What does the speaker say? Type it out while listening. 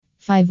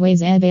5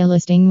 ways eBay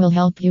listing will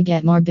help you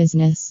get more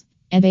business.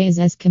 eBay is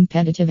as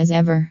competitive as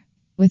ever.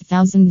 With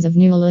thousands of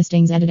new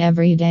listings added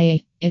every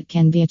day, it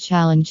can be a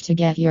challenge to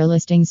get your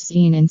listings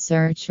seen in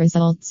search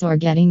results or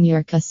getting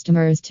your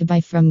customers to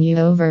buy from you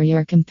over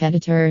your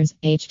competitors.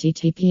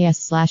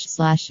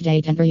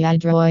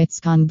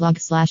 https://dateandreadroits.com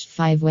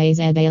blog/5 ways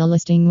eBay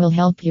listing will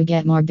help you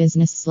get more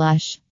business/